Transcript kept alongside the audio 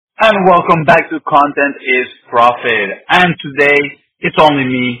And welcome back to Content is Profit. And today, it's only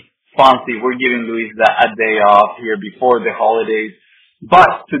me, Fonzie. We're giving Luisa a day off here before the holidays.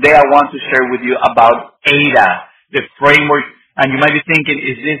 But today I want to share with you about AIDA, the framework. And you might be thinking,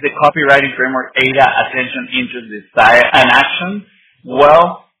 is this the copywriting framework, AIDA, attention, interest, desire, and action?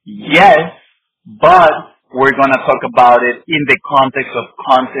 Well, yes, but we're going to talk about it in the context of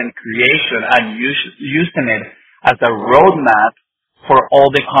content creation and using it as a roadmap for all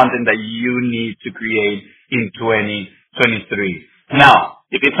the content that you need to create in 2023. Now,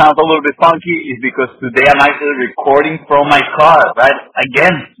 if it sounds a little bit funky, it's because today I'm actually recording from my car, right?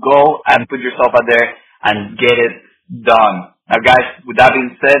 Again, go and put yourself out there and get it done. Now guys, with that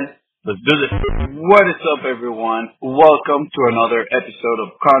being said, let's do this. What is up everyone? Welcome to another episode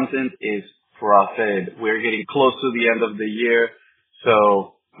of Content is Profit. We're getting close to the end of the year,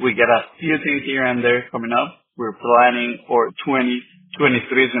 so we got a few things here and there coming up. We're planning for 2023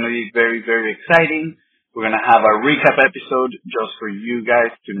 is going to be very, very exciting. We're going to have a recap episode just for you guys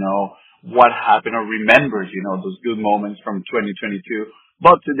to know what happened or remember, those good moments from 2022.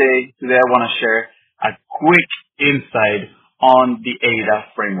 But today I want to share a quick insight on the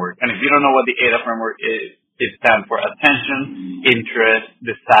AIDA framework. And if you don't know what the AIDA framework is, it stands for attention, interest,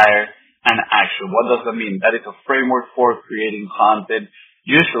 desire, and action. What does that mean? That is a framework for creating content.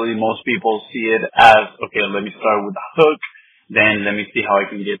 Usually most people see it as, okay, let me start with a hook, then let me see how I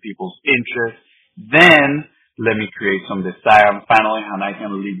can get people's interest, then let me create some desire, and finally how I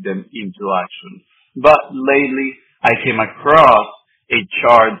can lead them into action. But lately I came across a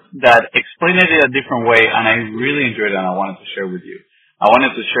chart that explained it a different way, and I really enjoyed it and I wanted to share with you.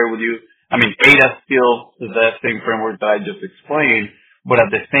 AIDA is still the same framework that I just explained, but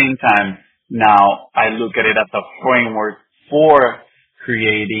at the same time, now I look at it as a framework for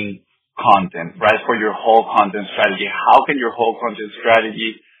creating content, right? For your whole content strategy. How can your whole content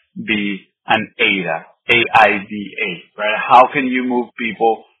strategy be an AIDA, AIDA, right? How can you move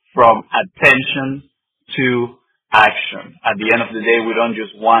people from attention to action? At the end of the day, we don't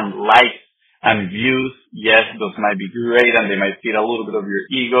just want likes and views. Yes, those might be great and they might feed a little bit of your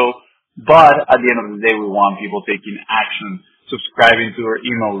ego, but at the end of the day, we want people taking action, subscribing to our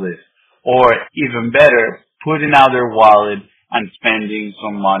email list, or even better, putting out their wallet and spending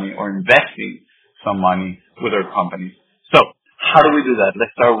some money or investing some money with our companies. So how do we do that?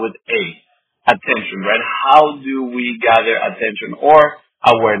 Let's start with A, attention, right? How do we gather attention or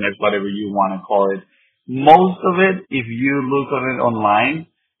awareness, whatever you want to call it? Most of it, if you look at it online,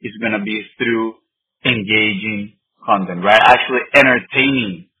 is going to be through engaging content, right? Actually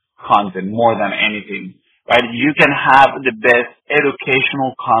entertaining content more than anything, right? You can have the best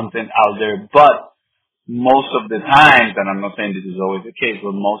educational content out there, but most of the time, and I'm not saying this is always the case,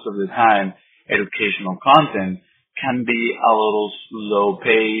 but most of the time, educational content can be a little slow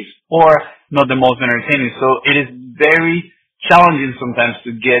paced or not the most entertaining. So it is very challenging sometimes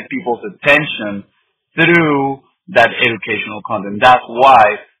to get people's attention through that educational content. That's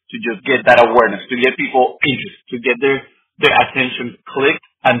why to just get that awareness, to get people interested, to get their attention clicked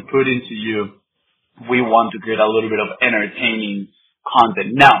and put into you, we want to create a little bit of entertaining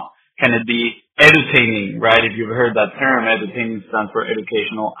content. Now, can it be edutaining, right? If you've heard that term, edutaining stands for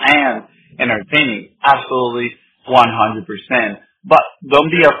educational and entertaining. Absolutely 100%. But don't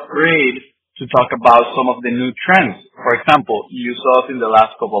be afraid to talk about some of the new trends. For example, you saw us in the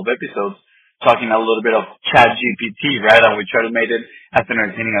last couple of episodes talking a little bit of ChatGPT, right? And we try to make it as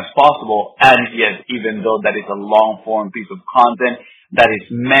entertaining as possible. And yes, even though that is a long form piece of content that is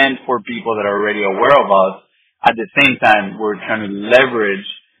meant for people that are already aware of us, at the same time, we're trying to leverage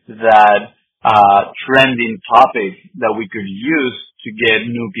that trending topic that we could use to get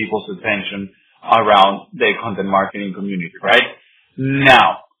new people's attention around the content marketing community, right?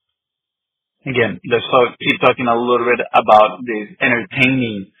 Now, again, let's keep talking a little bit about this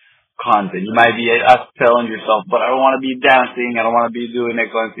entertaining content. You might be telling yourself, but I don't want to be dancing, I don't want to be doing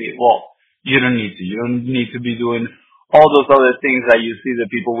X, Y, and Z. Well, you don't need to. You don't need to be doing all those other things that you see the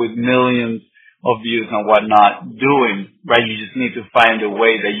people with millions of views and whatnot doing, right? You just need to find a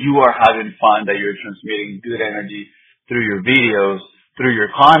way that you are having fun, that you're transmitting good energy through your videos, through your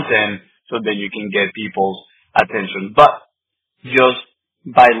content, so that you can get people's attention. But just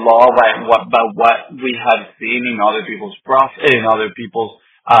by law, by what we have seen in other people's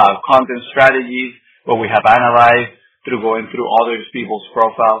content strategies, what we have analyzed through going through other people's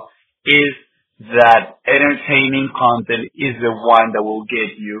profile, is that entertaining content is the one that will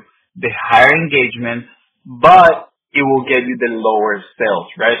get you the higher engagement, but it will get you the lower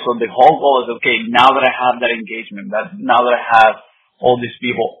sales, right? So the whole goal is, okay, now that I have that engagement, now that I have all these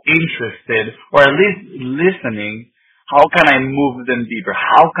people interested or at least listening, how can I move them deeper?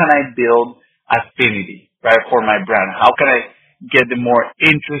 How can I build affinity, right, for my brand? How can I get them more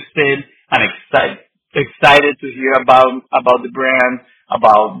interested and excited to hear about the brand,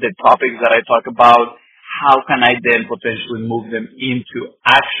 about the topics that I talk about? How can I then potentially move them into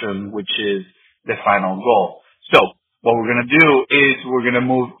action, which is the final goal? So what we're going to do is we're going to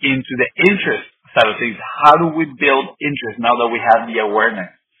move into the interest side of things. How do we build interest now that we have the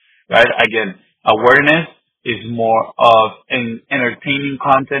awareness, right? Again, awareness is more of an entertaining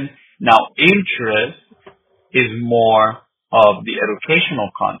content. Now, interest is more of the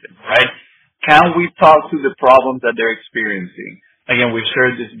educational content, right? Can we talk to the problems that they're experiencing? Again, we've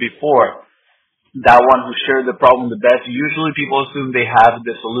shared this before. That one who shared the problem the best, usually people assume they have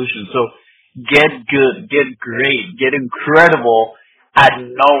the solution. So get good, get great, get incredible at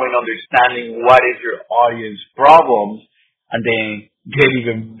knowing, understanding what is your audience problems, and then get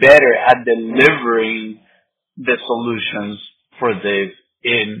even better at delivering the solutions for this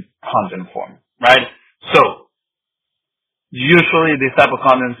in content form, right? So usually this type of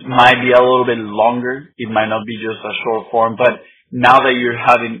content might be a little bit longer. It might not be just a short form, but now that you're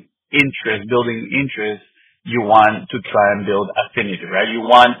having interest, building interest, you want to try and build affinity, right? You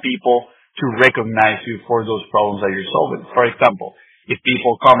want people to recognize you for those problems that you're solving. For example, if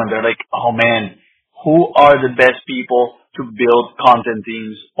people comment, they're like, oh man, who are the best people to build content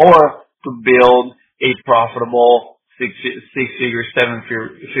teams or to build a profitable six-figure,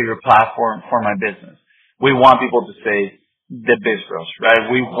 seven-figure platform for my business? We want people to say the Bistros,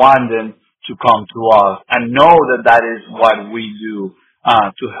 right? We want them to come to us and know that that is what we do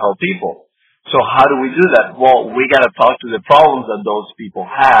to help people. So how do we do that? Well, we got to talk to the problems that those people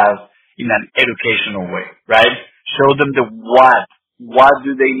have in an educational way, right? Show them the what. What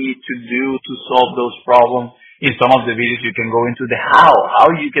do they need to do to solve those problems? In some of the videos, you can go into the how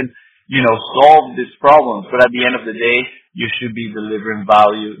you can, solve these problems. But at the end of the day, you should be delivering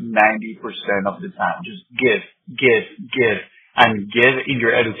value 90% of the time. Just give, and give in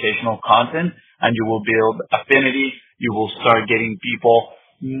your educational content, and you will build affinity. You will start getting people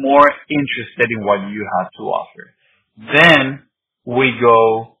more interested in what you have to offer. Then we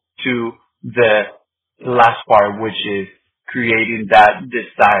go to the last part, which is creating that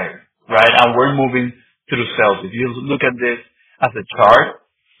desire, right? And we're moving through sales. If you look at this as a chart,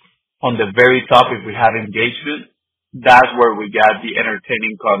 on the very top, if we have engagement, that's where we got the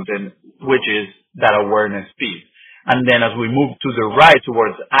entertaining content, which is that awareness piece. And then as we move to the right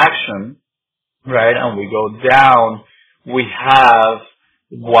towards action, right, and we go down, we have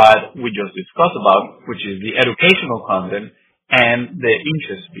what we just discussed about, which is the educational content and the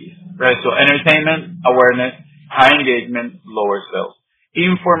interest piece, right? So entertainment, awareness, high engagement, lower sales.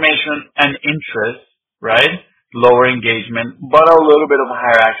 Information and interest, right? Lower engagement, but a little bit of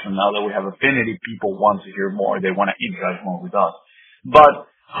higher action. Now that we have affinity, people want to hear more. They want to interact more with us.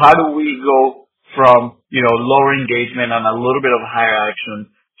 But how do we go from, lower engagement and a little bit of higher action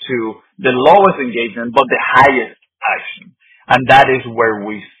to the lowest engagement, but the highest action? And that is where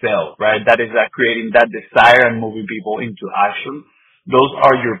we sell, right? That is creating that desire and moving people into action. Those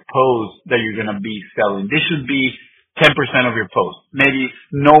are your posts that you're going to be selling. This should be 10% of your posts. Maybe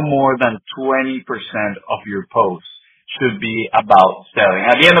no more than 20% of your posts should be about selling.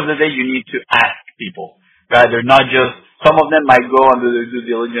 At the end of the day, you need to ask people, right? They're not just, some of them might go and do their due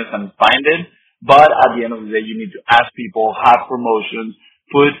diligence and find it, but at the end of the day, you need to ask people, have promotions,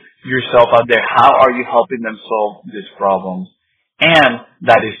 put yourself out there. How are you helping them solve these problems? And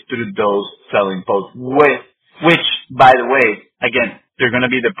that is through those selling posts, which, by the way, again, they're going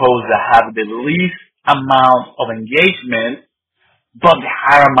to be the posts that have the least amount of engagement, but the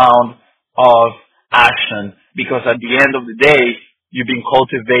higher amount of action. Because at the end of the day, you've been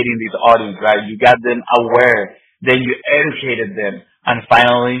cultivating this audience, right? You got them aware, then you educated them, and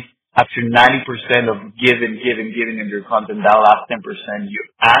finally, after 90% of giving in your content, that last 10%, you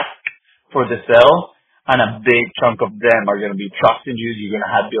ask for the sale, and a big chunk of them are going to be trusting you. You're going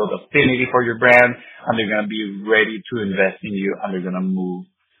to have built affinity for your brand, and they're going to be ready to invest in you, and they're going to move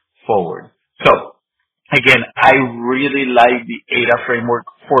forward. So, again, I really like the AIDA framework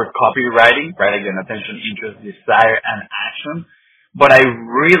for copywriting, right? Again, attention, interest, desire, and action. But I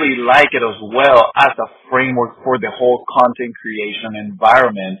really like it as well as a framework for the whole content creation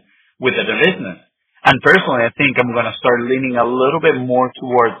environment within the business. And personally, I think I'm going to start leaning a little bit more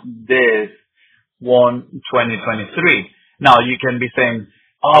towards this 2023. Now, you can be saying,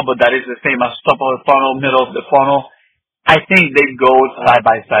 oh, but that is the same as top of the funnel, middle of the funnel. I think they go side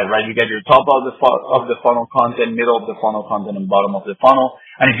by side, right? You get your top of the funnel content, middle of the funnel content, and bottom of the funnel.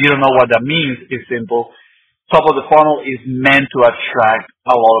 And if you don't know what that means, it's simple. top of the funnel is meant to attract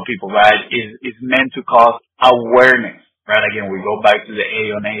a lot of people, right? Is meant to cause awareness, right? Again, we go back to the A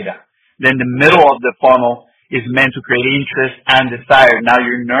on ADA. Then the middle of the funnel is meant to create interest and desire. Now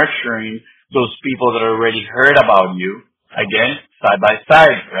you're nurturing those people that already heard about you. Again, side by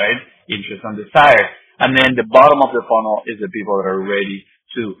side, right? Interest and desire. And then the bottom of the funnel is the people that are ready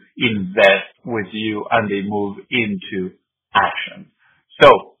to invest with you and they move into action.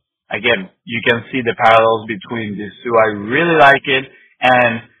 So, again, you can see the parallels between these two. I really like it.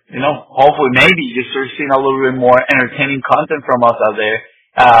 And, hopefully maybe you start seeing a little bit more entertaining content from us out there.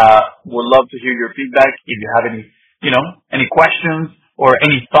 Would love to hear your feedback. If you have any questions or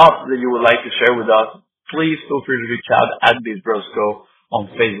any thoughts that you would like to share with us, please feel free to reach out at BizBrosCo on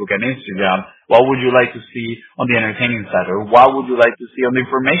Facebook and Instagram. What would you like to see on the entertaining side? Or what would you like to see on the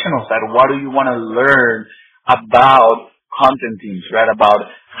informational side? What do you want to learn about content teams, right? About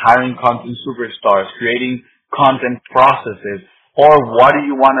hiring content superstars, creating content processes, or what do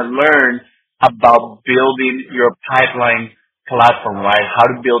you want to learn about building your pipeline platform, right? How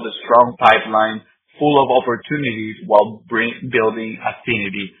to build a strong pipeline full of opportunities while building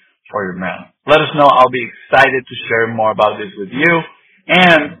affinity for your brand. Let us know. I'll be excited to share more about this with you.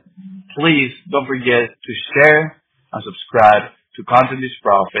 And please don't forget to share and subscribe to Content is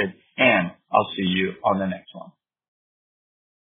Profit, and I'll see you on the next one.